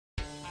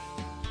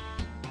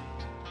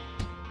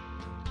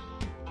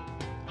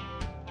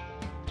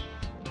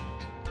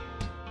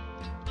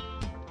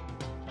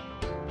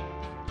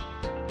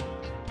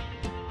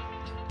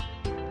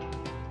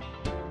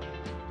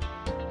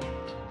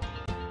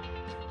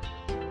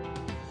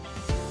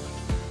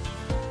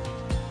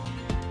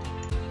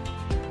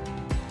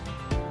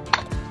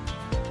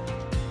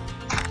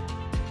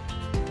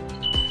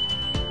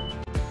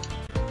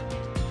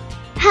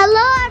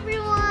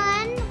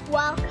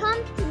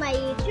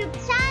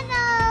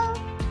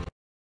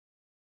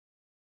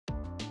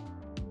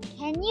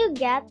and you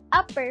get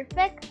a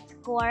perfect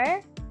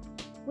score,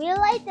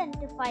 we'll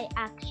identify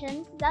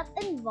actions that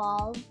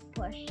involve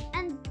push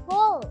and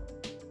pull.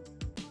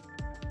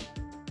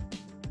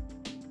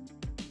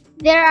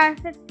 There are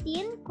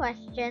 15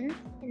 questions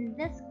in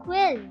this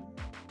quiz.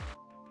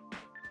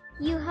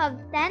 You have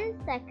 10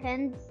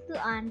 seconds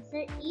to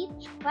answer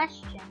each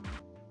question.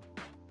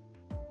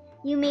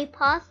 You may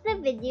pause the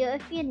video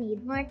if you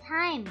need more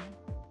time.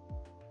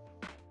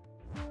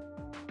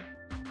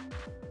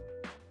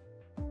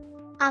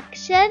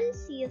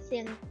 Actions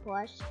using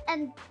push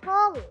and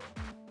pull.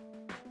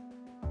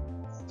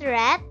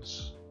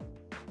 Stretch,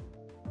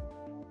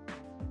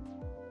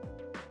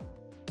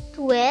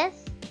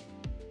 twist,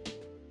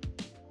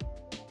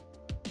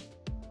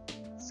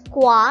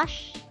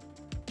 squash,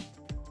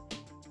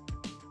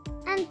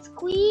 and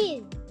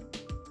squeeze.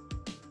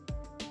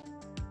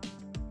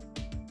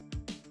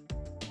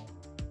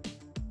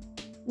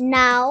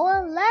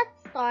 Now, let's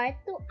start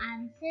to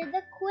answer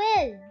the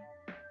quiz.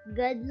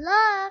 Good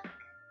luck!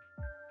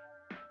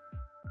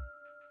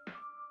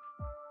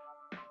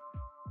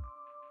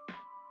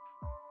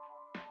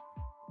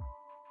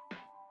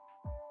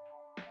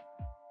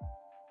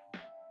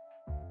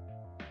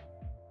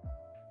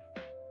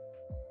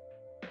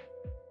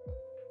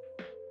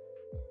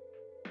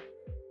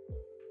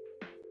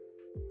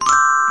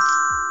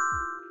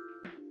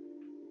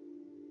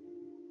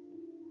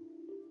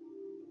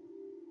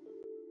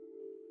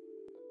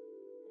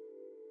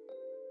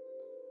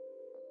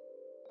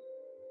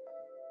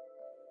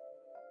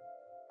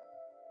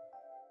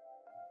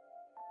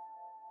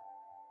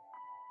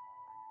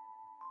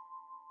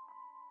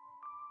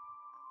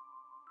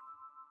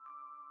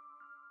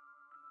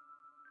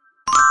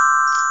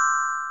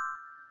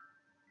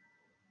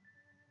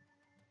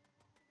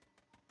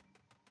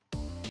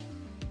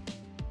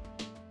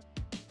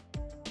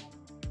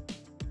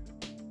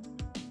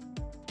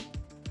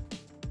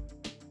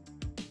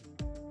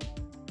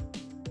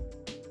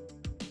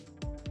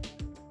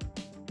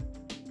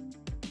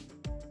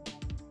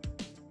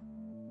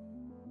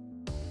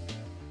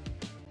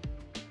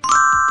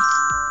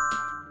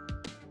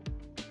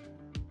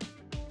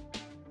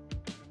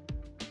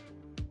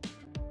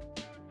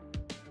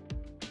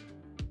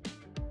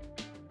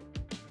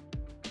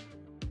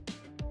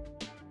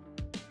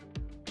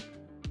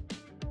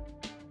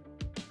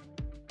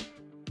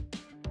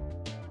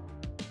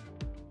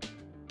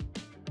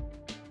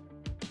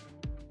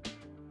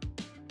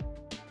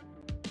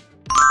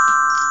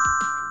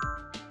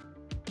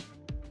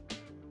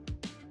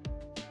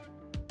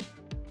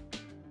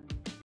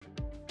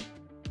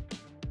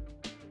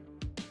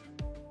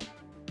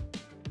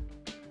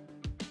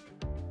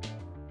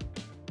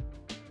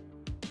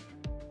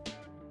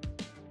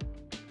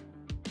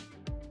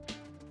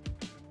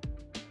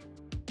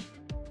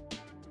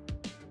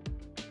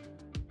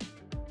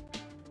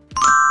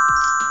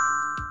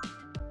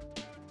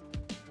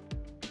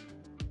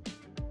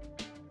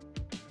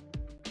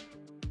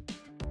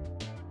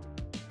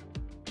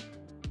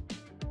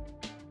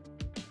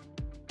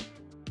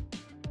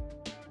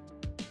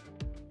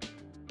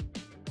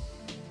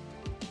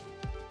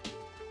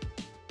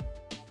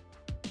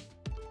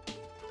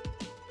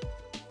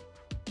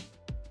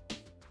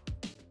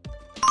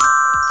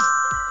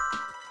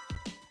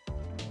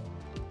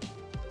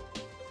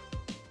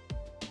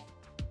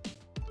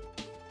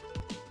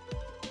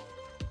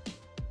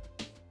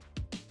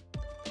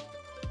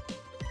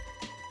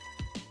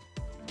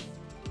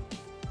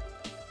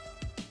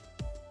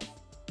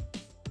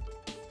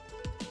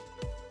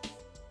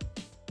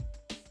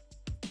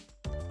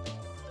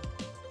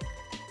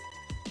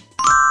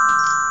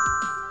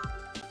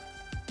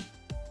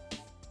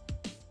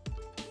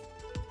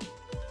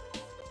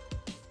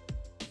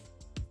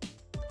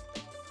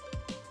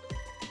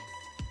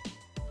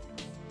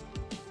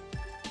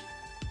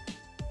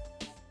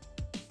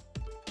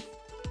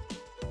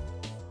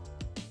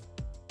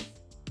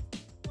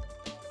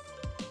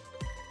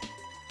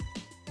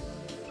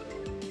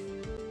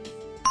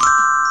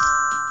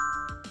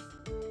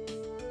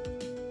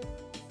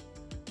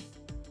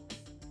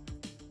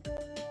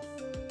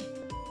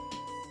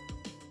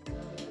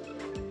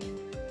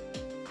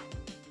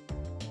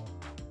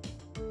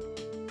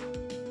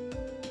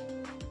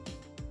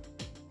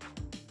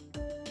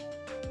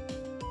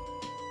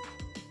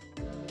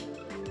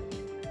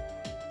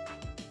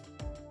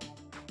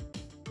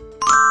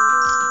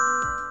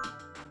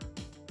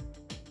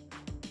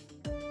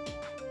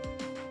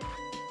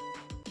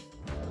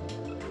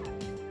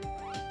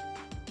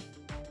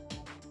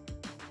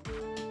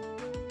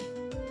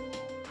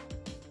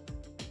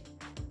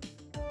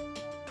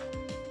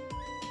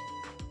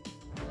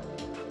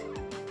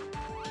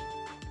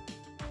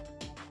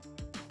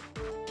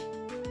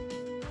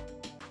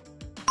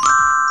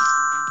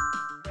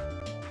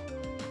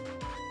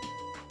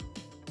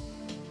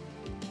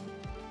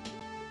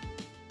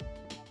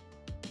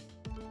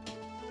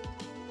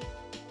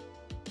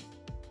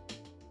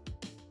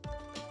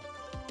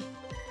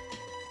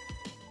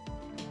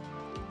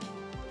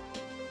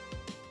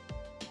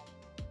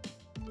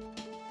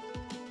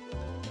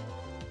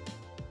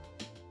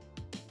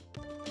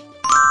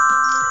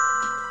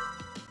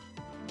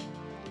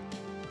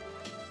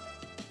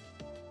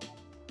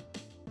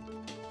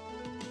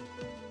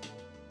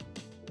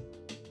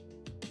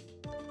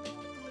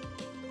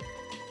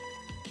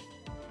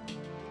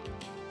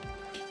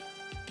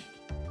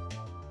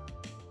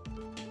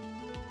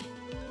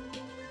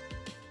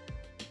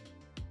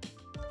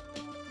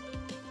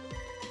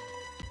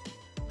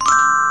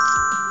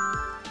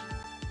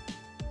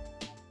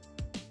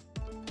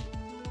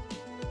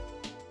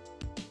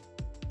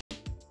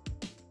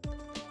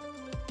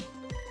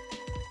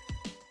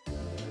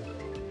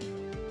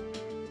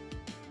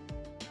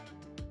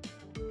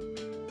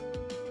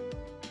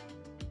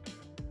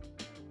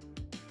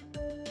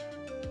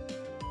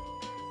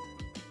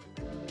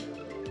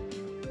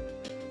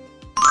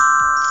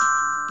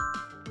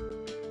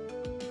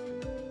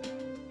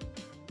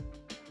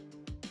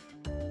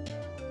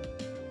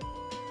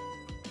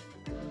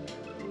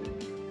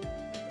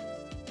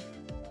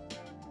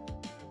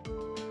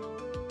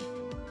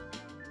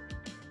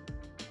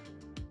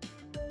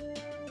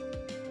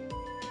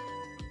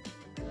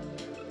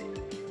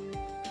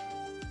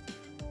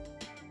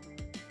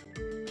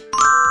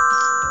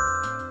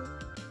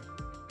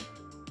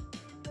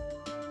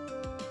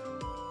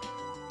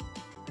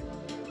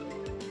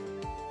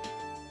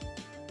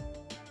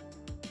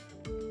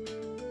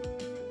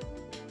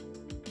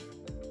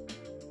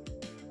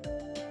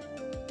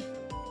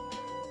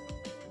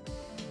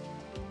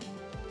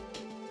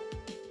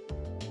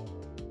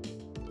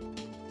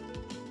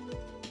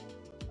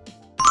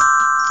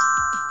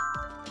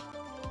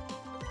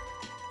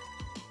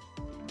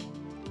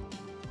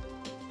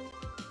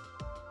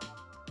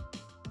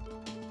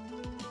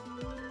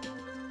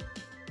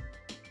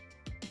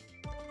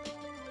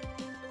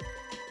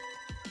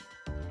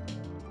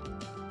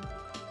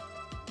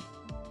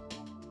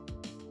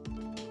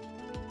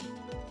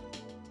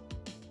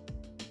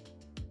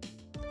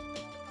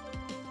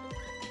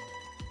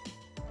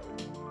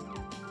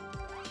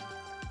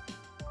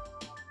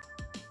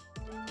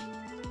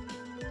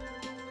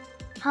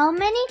 How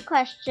many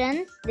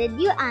questions did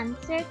you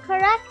answer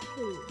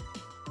correctly?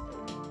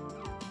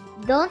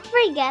 Don't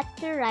forget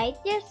to write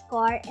your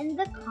score in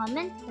the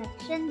comment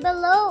section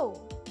below.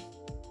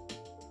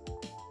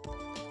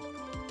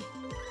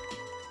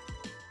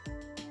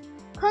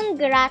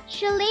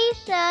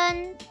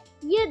 Congratulations!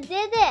 You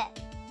did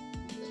it!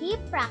 Keep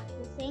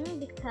practicing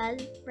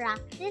because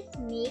practice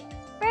makes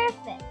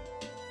perfect.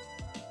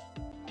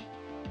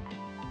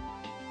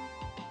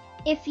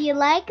 If you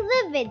like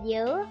the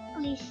video,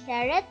 please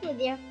share it with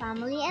your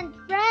family and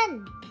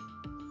friends.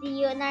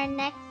 See you in our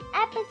next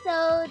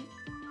episodes.